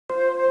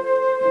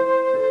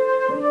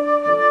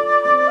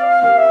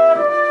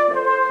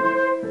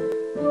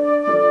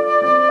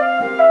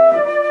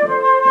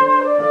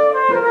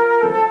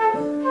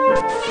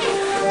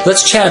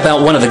Let's chat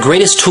about one of the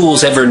greatest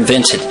tools ever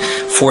invented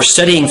for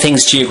studying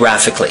things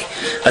geographically.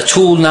 A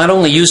tool not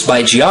only used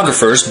by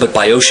geographers, but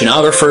by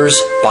oceanographers,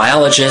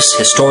 biologists,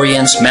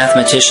 historians,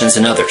 mathematicians,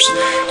 and others.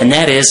 And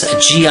that is a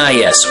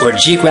GIS, or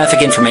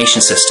Geographic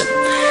Information System.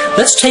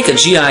 Let's take a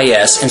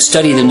GIS and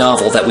study the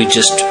novel that we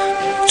just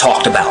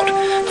talked about,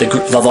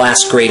 The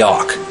Last Great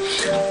Auk.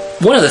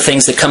 One of the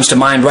things that comes to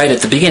mind right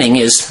at the beginning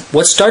is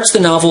what starts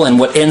the novel and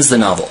what ends the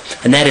novel,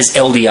 and that is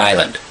LD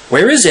Island.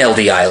 Where is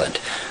LD Island?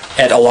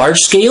 At a large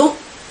scale?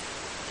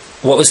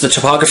 What was the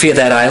topography of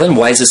that island?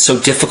 Why is it so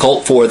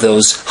difficult for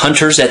those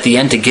hunters at the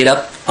end to get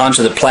up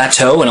onto the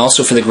plateau, and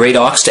also for the great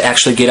auks to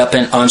actually get up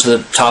onto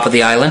the top of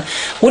the island?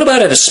 What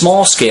about at a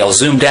small scale,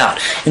 zoomed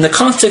out, in the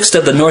context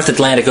of the North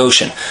Atlantic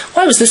Ocean?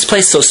 Why was this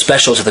place so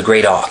special to the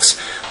great auks?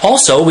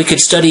 Also, we could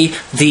study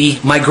the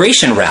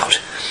migration route.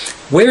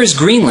 Where is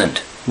Greenland?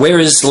 Where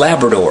is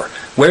Labrador?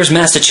 Where's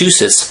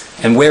Massachusetts?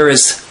 And where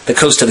is the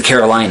coast of the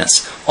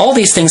Carolinas? All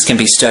these things can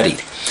be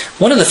studied.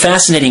 One of the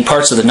fascinating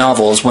parts of the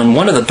novel is when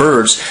one of the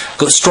birds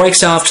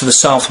strikes off to the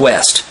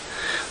southwest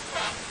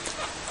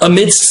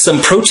amidst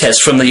some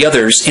protest from the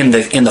others in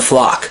the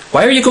flock.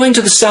 Why are you going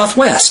to the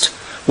southwest?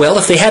 Well,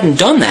 if they hadn't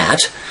done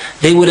that,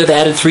 they would have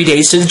added 3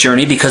 days to the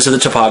journey because of the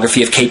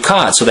topography of Cape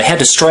Cod. So they had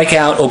to strike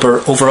out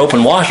over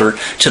open water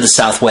to the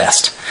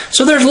southwest.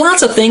 So there's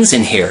lots of things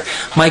in here.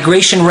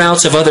 Migration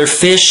routes of other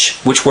fish,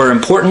 which were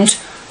important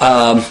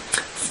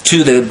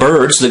to the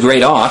birds, the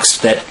great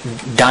auks, that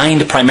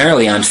dined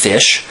primarily on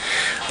fish.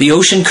 The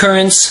ocean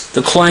currents,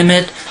 the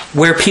climate,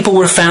 where people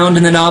were found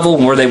in the novel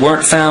and where they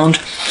weren't found.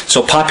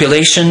 So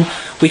population,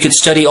 we could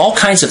study all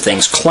kinds of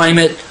things.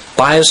 Climate,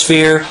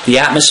 biosphere, the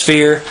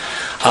atmosphere,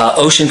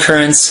 ocean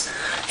currents,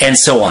 and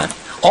so on.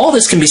 All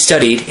this can be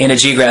studied in a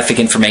geographic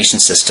information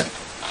system.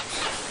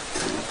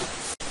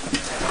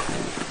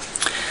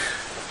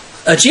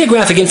 A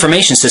geographic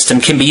information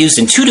system can be used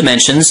in 2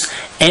 dimensions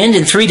and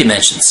in 3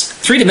 dimensions.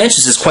 3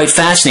 dimensions is quite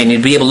fascinating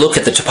to be able to look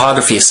at the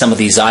topography of some of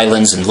these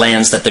islands and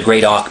lands that the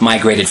great auk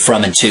migrated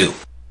from and to.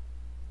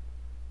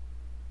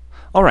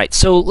 Alright,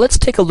 so let's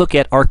take a look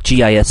at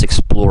ArcGIS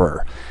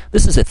Explorer.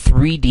 This is a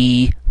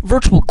 3D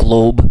virtual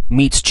globe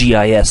meets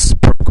GIS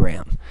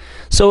program.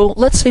 So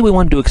let's say we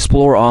wanted to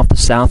explore off the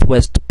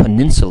southwest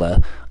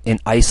peninsula in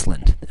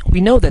Iceland.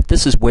 We know that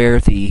this is where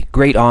the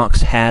great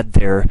auks had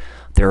their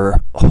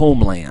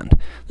homeland.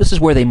 This is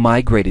where they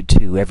migrated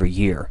to every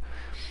year.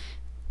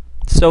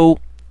 So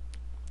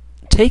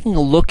taking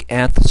a look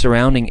at the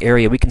surrounding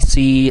area, we can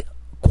see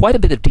quite a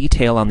bit of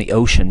detail on the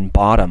ocean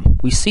bottom.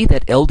 We see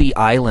that LD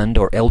Island,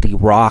 or LD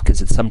Rock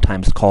as it's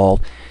sometimes called,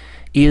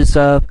 is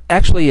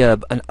actually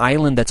an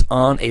island that's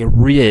on a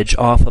ridge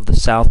off of the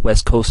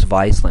southwest coast of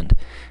Iceland.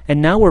 And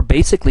now we're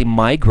basically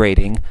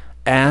migrating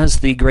as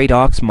the great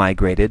auks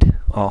migrated,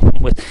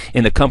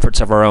 in the comforts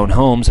of our own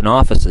homes and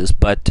offices,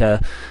 but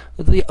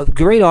the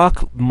great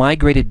auk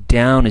migrated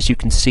down, as you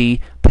can see,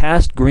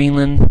 past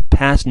Greenland,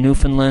 past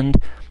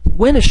Newfoundland,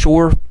 went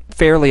ashore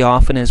fairly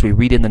often as we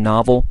read in the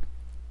novel,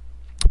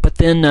 but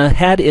then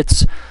had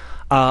its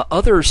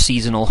other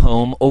seasonal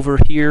home over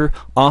here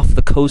off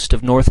the coast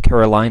of North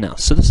Carolina.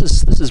 So this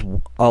is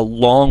a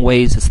long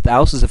ways. It's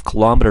thousands of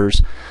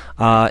kilometers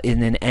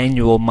in an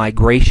annual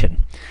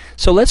migration.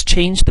 So let's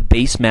change the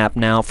base map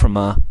now from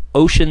a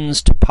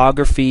oceans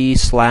topography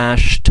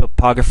 /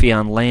 topography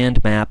on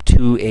land map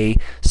to a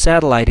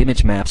satellite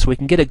image map, so we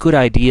can get a good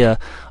idea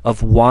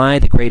of why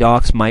the great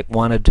auks might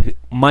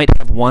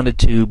have wanted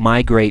to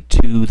migrate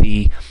to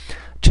the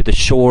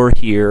shore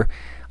here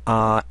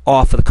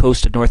off of the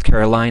coast of North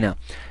Carolina.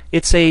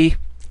 It's a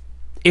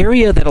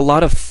area that a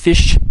lot of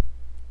fish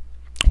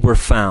were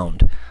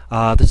found.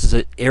 This is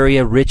an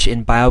area rich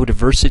in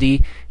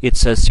biodiversity.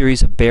 It's a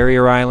series of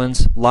barrier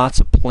islands,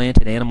 lots of plant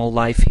and animal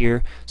life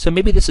here. So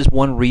maybe this is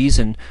one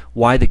reason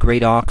why the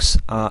great auks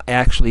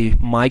actually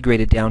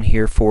migrated down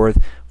here for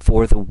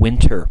the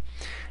winter.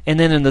 And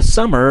then in the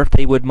summer,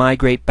 they would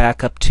migrate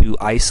back up to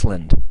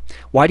Iceland.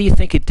 Why do you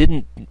think it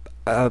didn't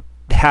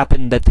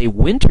happen that they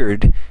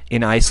wintered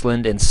in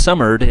Iceland and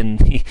summered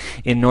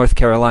in North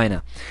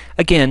Carolina?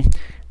 Again,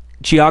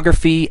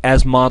 geography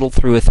as modeled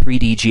through a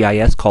 3D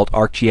GIS called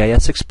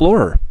ArcGIS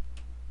Explorer.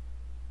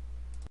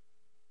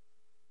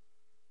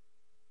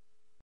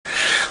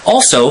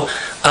 Also,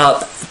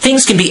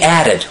 things can be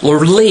added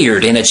or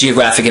layered in a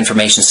geographic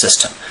information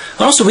system.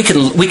 And also, we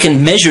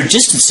can measure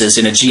distances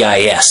in a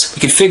GIS. We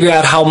can figure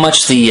out how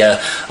much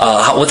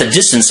what the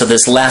distance of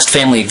this last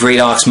family of great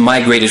auks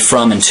migrated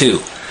from and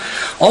to.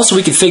 Also,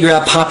 we can figure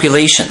out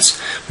populations.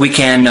 We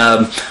can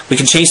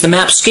change the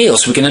map scale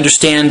so we can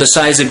understand the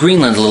size of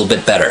Greenland a little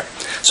bit better.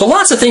 So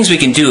lots of things we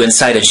can do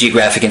inside a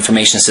geographic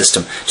information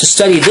system to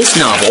study this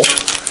novel,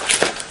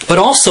 but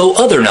also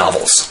other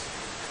novels.